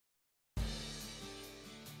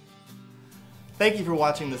Thank you for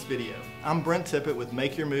watching this video. I'm Brent Tippett with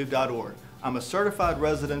Makeyourmove.org. I'm a certified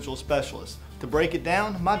residential specialist. To break it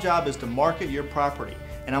down, my job is to market your property,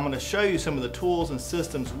 and I'm going to show you some of the tools and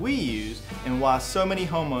systems we use and why so many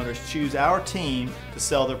homeowners choose our team to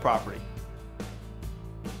sell their property.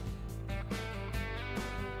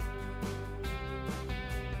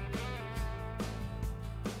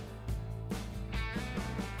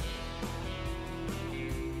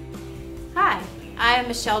 Hi, I am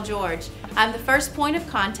Michelle George. I'm the first point of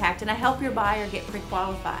contact and I help your buyer get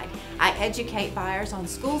pre-qualified. I educate buyers on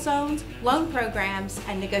school zones, loan programs,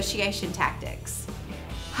 and negotiation tactics.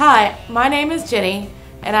 Hi, my name is Jenny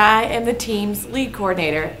and I am the team's lead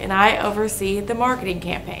coordinator and I oversee the marketing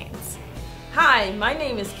campaigns. Hi, my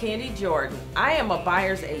name is Candy Jordan. I am a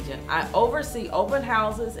buyer's agent. I oversee open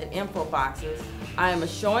houses and info boxes. I am a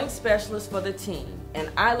showing specialist for the team and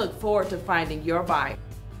I look forward to finding your buyer.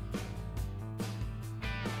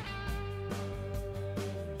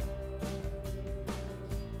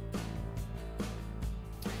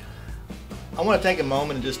 I want to take a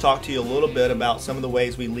moment and just talk to you a little bit about some of the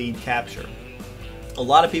ways we lead capture. A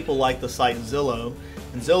lot of people like the site Zillow,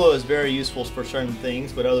 and Zillow is very useful for certain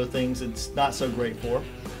things, but other things it's not so great for.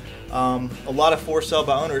 A lot of for sale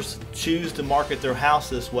by owners choose to market their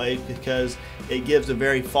house this way because it gives a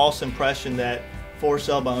very false impression that for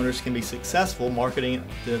sale by owners can be successful marketing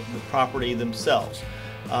the property themselves.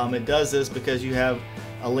 It does this because you have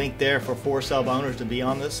a link there for sale by owners to be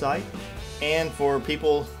on this site, and for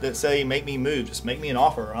people that say, make me move, just make me an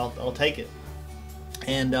offer, I'll take it.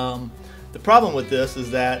 And the problem with this is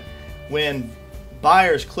that when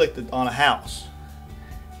buyers click on a house,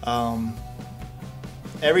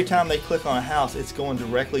 every time they click on a house, it's going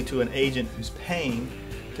directly to an agent who's paying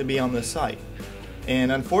to be on this site.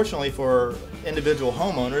 And unfortunately for individual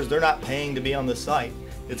homeowners, they're not paying to be on this site.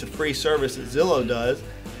 It's a free service that Zillow does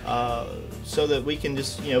so that we can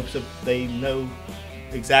just, so they know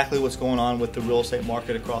exactly what's going on with the real estate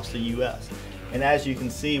market across the U.S. And as you can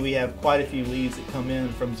see, we have quite a few leads that come in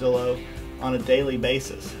from Zillow on a daily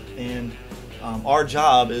basis. And our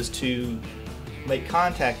job is to make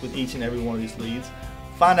contact with each and every one of these leads,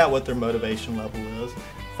 find out what their motivation level is,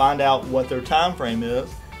 find out what their time frame is,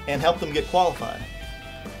 and help them get qualified.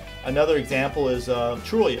 Another example is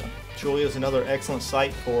Trulia. Trulia is another excellent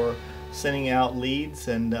site for sending out leads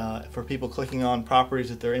and for people clicking on properties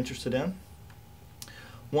that they're interested in.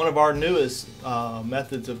 One of our newest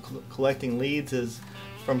methods of collecting leads is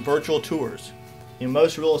from virtual tours.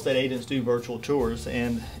 Most real estate agents do virtual tours,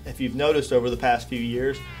 and if you've noticed over the past few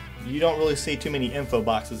years, you don't really see too many info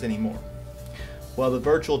boxes anymore. Well, the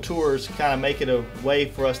virtual tours kind of make it a way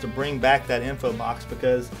for us to bring back that info box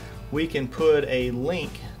because we can put a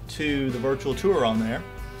link to the virtual tour on there.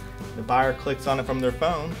 The buyer clicks on it from their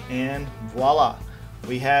phone and voila,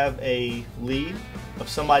 we have a lead of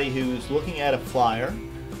somebody who's looking at a flyer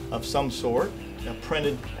of some sort, a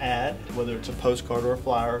printed ad, whether it's a postcard or a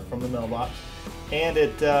flyer from the mailbox, and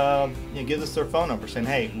it gives us their phone number saying,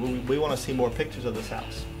 hey, we want to see more pictures of this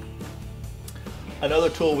house. Another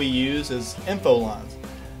tool we use is info lines.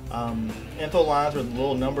 Info lines are the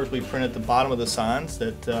little numbers we print at the bottom of the signs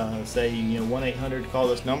that say 1-800 call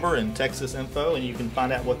this number and text this info, and you can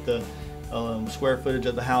find out what the square footage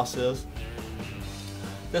of the house is.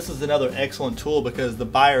 This is another excellent tool because the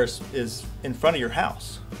buyer is in front of your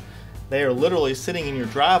house. They are literally sitting in your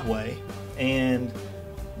driveway, and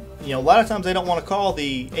a lot of times they don't want to call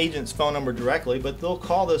the agent's phone number directly, but they'll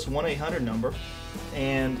call this 1-800 number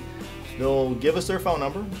and they'll give us their phone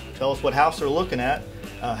number, tell us what house they're looking at.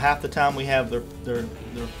 Half the time we have their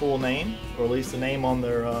full name, or at least the name on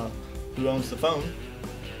their who owns the phone.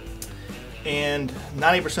 And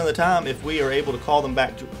 90% of the time, if we are able to call them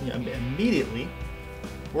back immediately,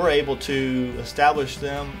 we're able to establish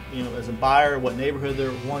them as a buyer, what neighborhood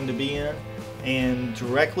they're wanting to be in, and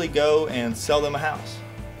directly go and sell them a house.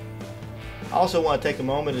 I also want to take a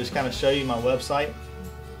moment and just kind of show you my website.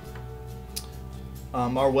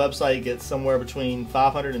 Our website gets somewhere between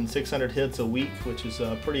 500 and 600 hits a week, which is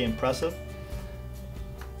pretty impressive.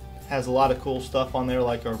 Has a lot of cool stuff on there,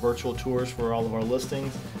 like our virtual tours for all of our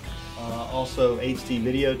listings, also HD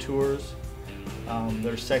video tours.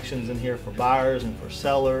 There's sections in here for buyers and for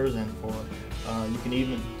sellers, and for you can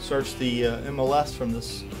even search the MLS from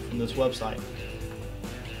this website.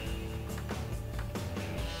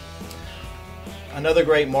 Another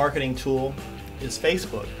great marketing tool is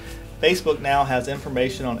Facebook. Facebook now has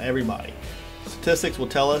information on everybody. Statistics will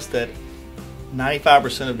tell us that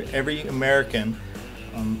 95% of every American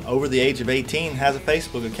over the age of 18 has a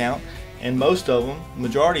Facebook account, and most of them,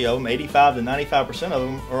 majority of them, 85 to 95% of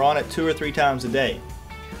them, are on it 2 or 3 times a day.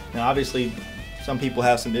 Now obviously some people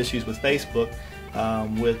have some issues with Facebook,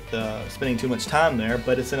 with spending too much time there,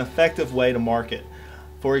 but it's an effective way to market.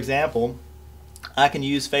 For example, I can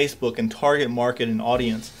use Facebook and target market an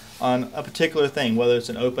audience on a particular thing, whether it's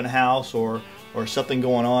an open house or something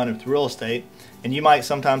going on with real estate, and you might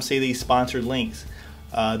sometimes see these sponsored links.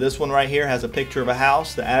 This one right here has a picture of a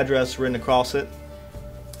house, the address written across it,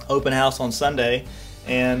 open house on Sunday,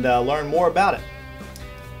 and learn more about it.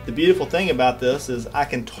 The beautiful thing about this is I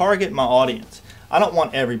can target my audience. I don't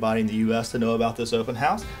want everybody in the U.S. to know about this open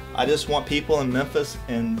house. I just want people in Memphis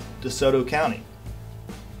and DeSoto County.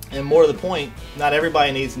 And more to the point, not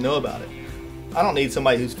everybody needs to know about it. I don't need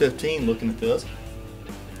somebody who's 15 looking at this.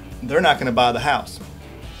 They're not going to buy the house.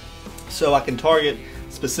 So I can target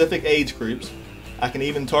specific age groups. I can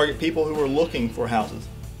even target people who are looking for houses.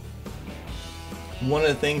 One of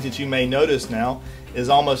the things that you may notice now is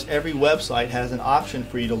almost every website has an option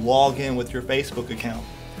for you to log in with your Facebook account.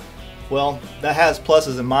 Well, that has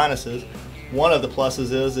pluses and minuses. One of the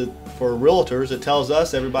pluses is that for realtors, it tells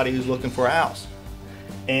us everybody who's looking for a house.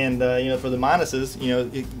 And for the minuses,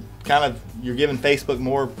 you're giving Facebook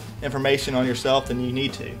more information on yourself than you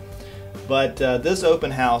need to. But this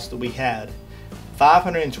open house that we had,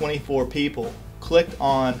 524 people clicked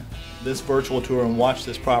on this virtual tour and watched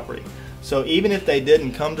this property. So even if they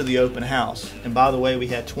didn't come to the open house, and by the way, we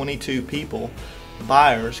had 22 people,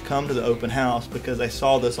 buyers, come to the open house because they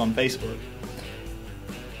saw this on Facebook.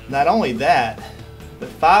 Not only that, but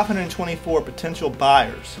 524 potential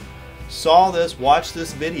buyers saw this, watched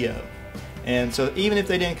this video, and so even if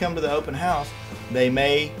they didn't come to the open house, they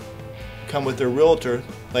may come with their realtor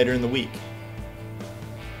later in the week.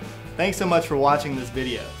 Thanks so much for watching this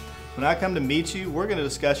video. When I come to meet you, we're going to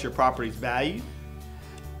discuss your property's value,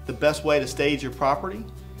 the best way to stage your property,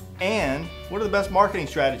 and what are the best marketing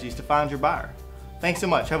strategies to find your buyer. Thanks so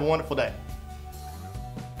much. Have a wonderful day.